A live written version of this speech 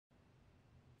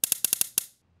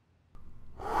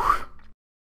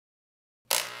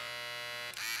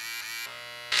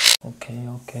Okay,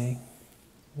 okay.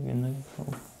 We're gonna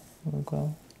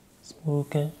go.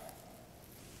 Smoking.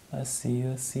 I see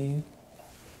you, I see you.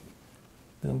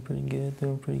 Doing pretty good,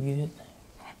 doing pretty good.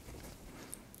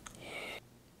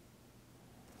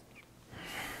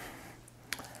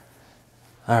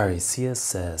 Alright,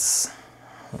 CSS.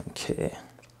 Okay.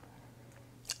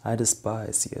 I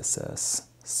despise CSS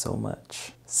so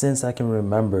much. Since I can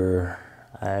remember,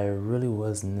 I really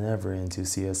was never into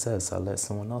CSS. I let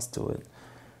someone else do it.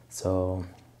 So,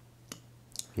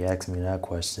 if you ask me that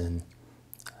question,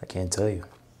 I can't tell you.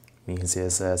 Me and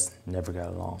CSS never got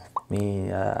along.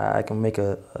 I can make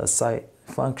a site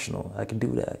functional. I can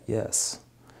do that, yes.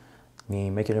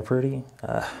 Making it pretty,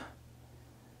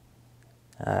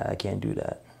 I can't do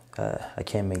that. I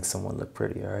can't make someone look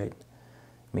pretty, all right?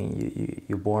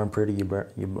 You're born pretty,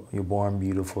 you're born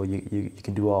beautiful, you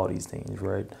can do all these things,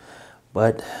 right?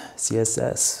 But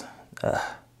CSS,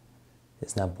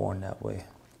 it's not born that way.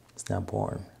 It's not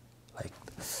born like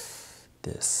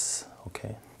this,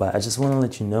 okay? But I just want to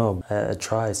let you know, I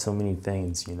tried so many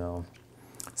things, you know.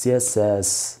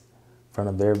 CSS, from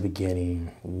the very beginning,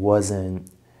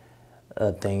 wasn't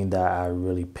a thing that I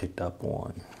really picked up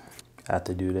on. I have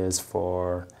to do this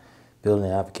for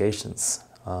building applications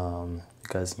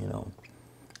because, you know,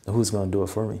 who's going to do it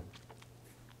for me?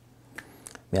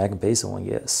 I can pay someone,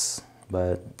 yes,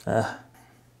 but I'm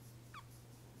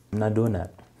not doing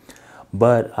that.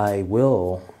 But I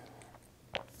will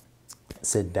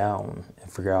sit down and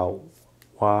figure out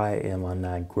why am I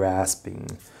not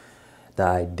grasping the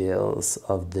ideals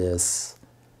of this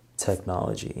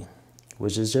technology,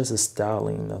 which is just a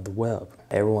styling of the web.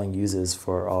 Everyone uses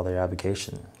for all their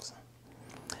applications.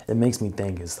 It makes me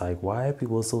think, it's like, why are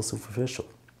people so superficial?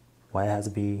 Why it has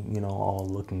to be, you know, all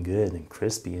looking good and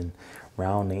crispy and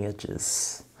round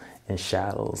edges and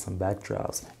shadows and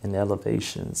backdrops and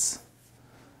elevations?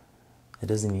 It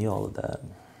doesn't need all of that.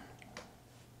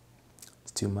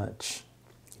 It's too much.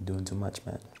 You're doing too much,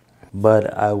 man.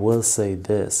 But I will say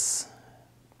this,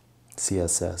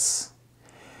 CSS,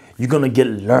 you're gonna get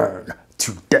learned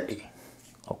today,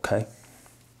 okay?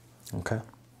 Okay?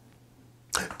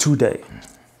 Today.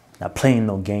 Not playing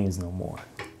no games no more.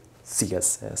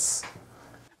 CSS.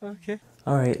 Okay.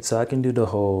 All right, so I can do the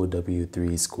whole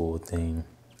W3 school thing.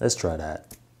 Let's try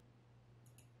that.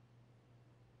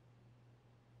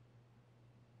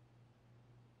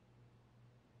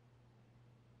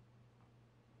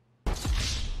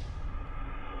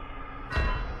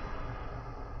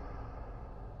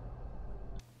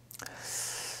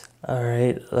 All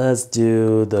right, let's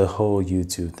do the whole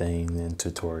YouTube thing and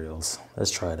tutorials. Let's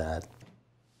try that.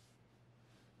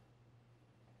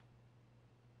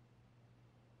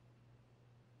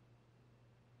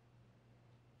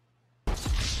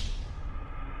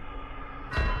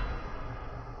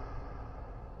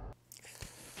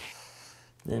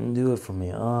 Didn't do it for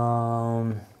me.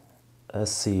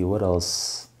 Let's see, what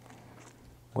else?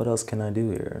 What else can I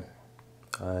do here?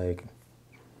 I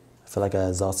feel like I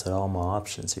exhausted all my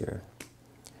options here.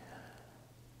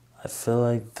 I feel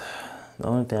like the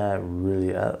only thing I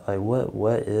really, like,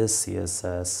 what is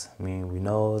CSS? We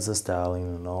know it's a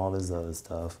styling and all this other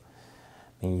stuff.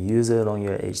 You use it on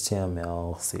your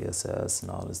HTML, CSS,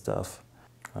 and all this stuff.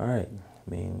 All right,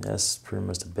 that's pretty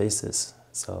much the basis.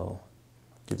 So,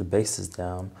 get the basis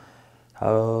down.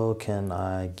 How can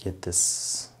I get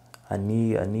this? I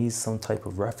need some type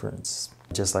of reference.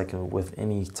 Just like with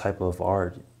any type of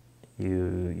art,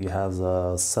 you have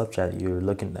a subject you're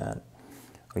looking at,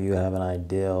 or you have an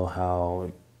idea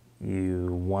how you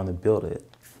want to build it.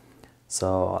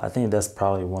 So I think that's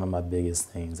probably one of my biggest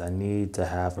things. I need to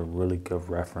have a really good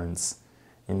reference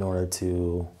in order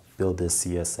to build this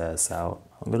CSS out.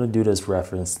 I'm gonna do this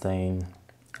reference thing.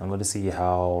 I'm gonna see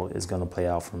how it's gonna play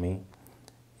out for me.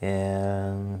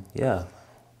 And yeah,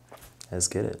 let's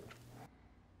get it.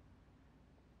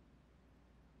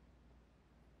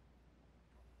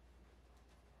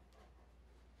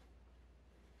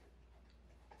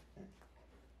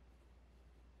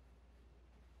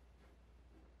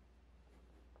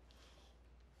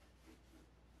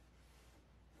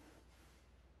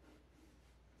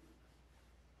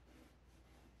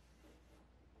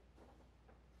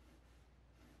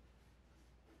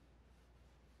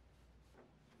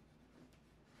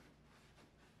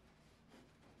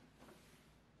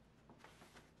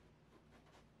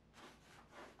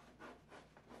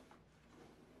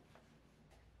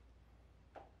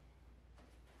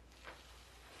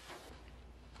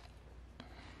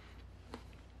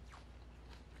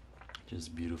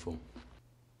 Just beautiful.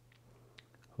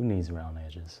 Who needs round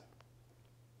edges?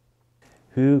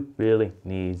 Who really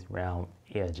needs round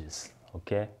edges?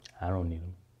 Okay? I don't need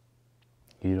them.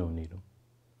 You don't need them.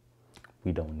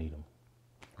 we don't need them,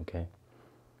 okay?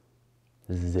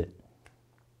 This is it.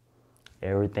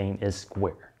 Everything is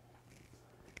square.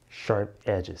 Sharp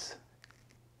edges.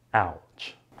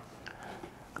 Ouch.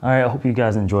 All right, I hope you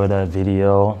guys enjoyed that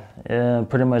video. And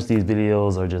pretty much these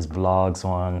videos are just vlogs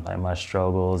on like my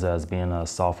struggles as being a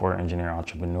software engineer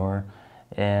entrepreneur.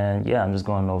 And yeah, I'm just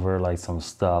going over like some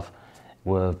stuff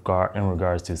in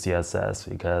regards to CSS,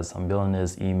 because I'm building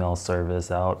this email service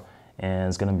out and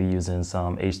it's gonna be using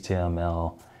some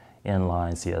HTML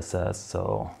inline CSS.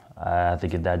 So I have to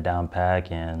get that down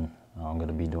pat, and I'm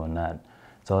gonna be doing that.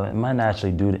 So it might not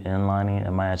actually do the inlining,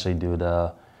 it might actually do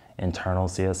the internal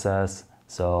CSS.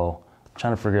 So I'm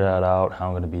trying to figure that out, how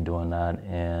I'm gonna be doing that.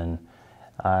 And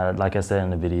like I said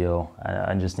in the video,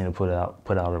 I just need to put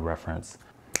out a reference.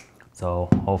 So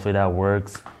hopefully that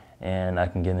works and I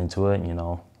can get into it, you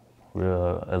know,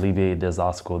 alleviate this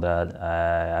obstacle that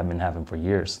I've been having for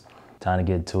years. Trying to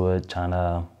get to it, trying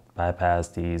to bypass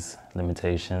these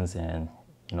limitations and,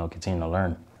 you know, continue to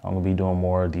learn. I'm gonna be doing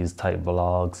more of these type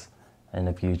vlogs in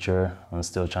the future. I'm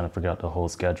still trying to figure out the whole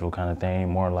schedule kind of thing.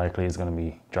 More likely it's gonna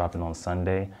be dropping on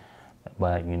Sunday,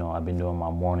 but you know, I've been doing my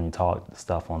morning talk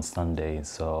stuff on Sundays,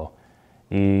 so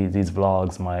these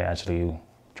vlogs might actually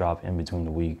drop in between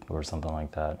the week or something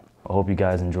like that. I hope you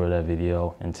guys enjoyed that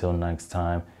video. Until next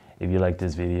time, if you like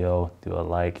this video, do a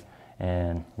like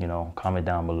and, you know, comment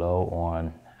down below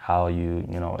on how you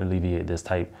know, alleviate this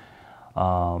type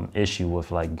issue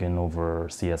with like getting over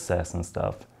CSS and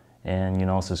stuff. And, you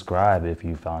know, subscribe if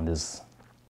you found this.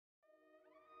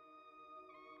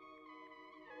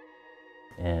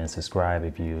 And subscribe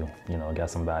if you know, got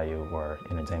some value or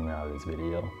entertainment out of this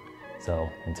video. So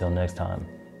until next time,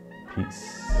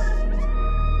 peace.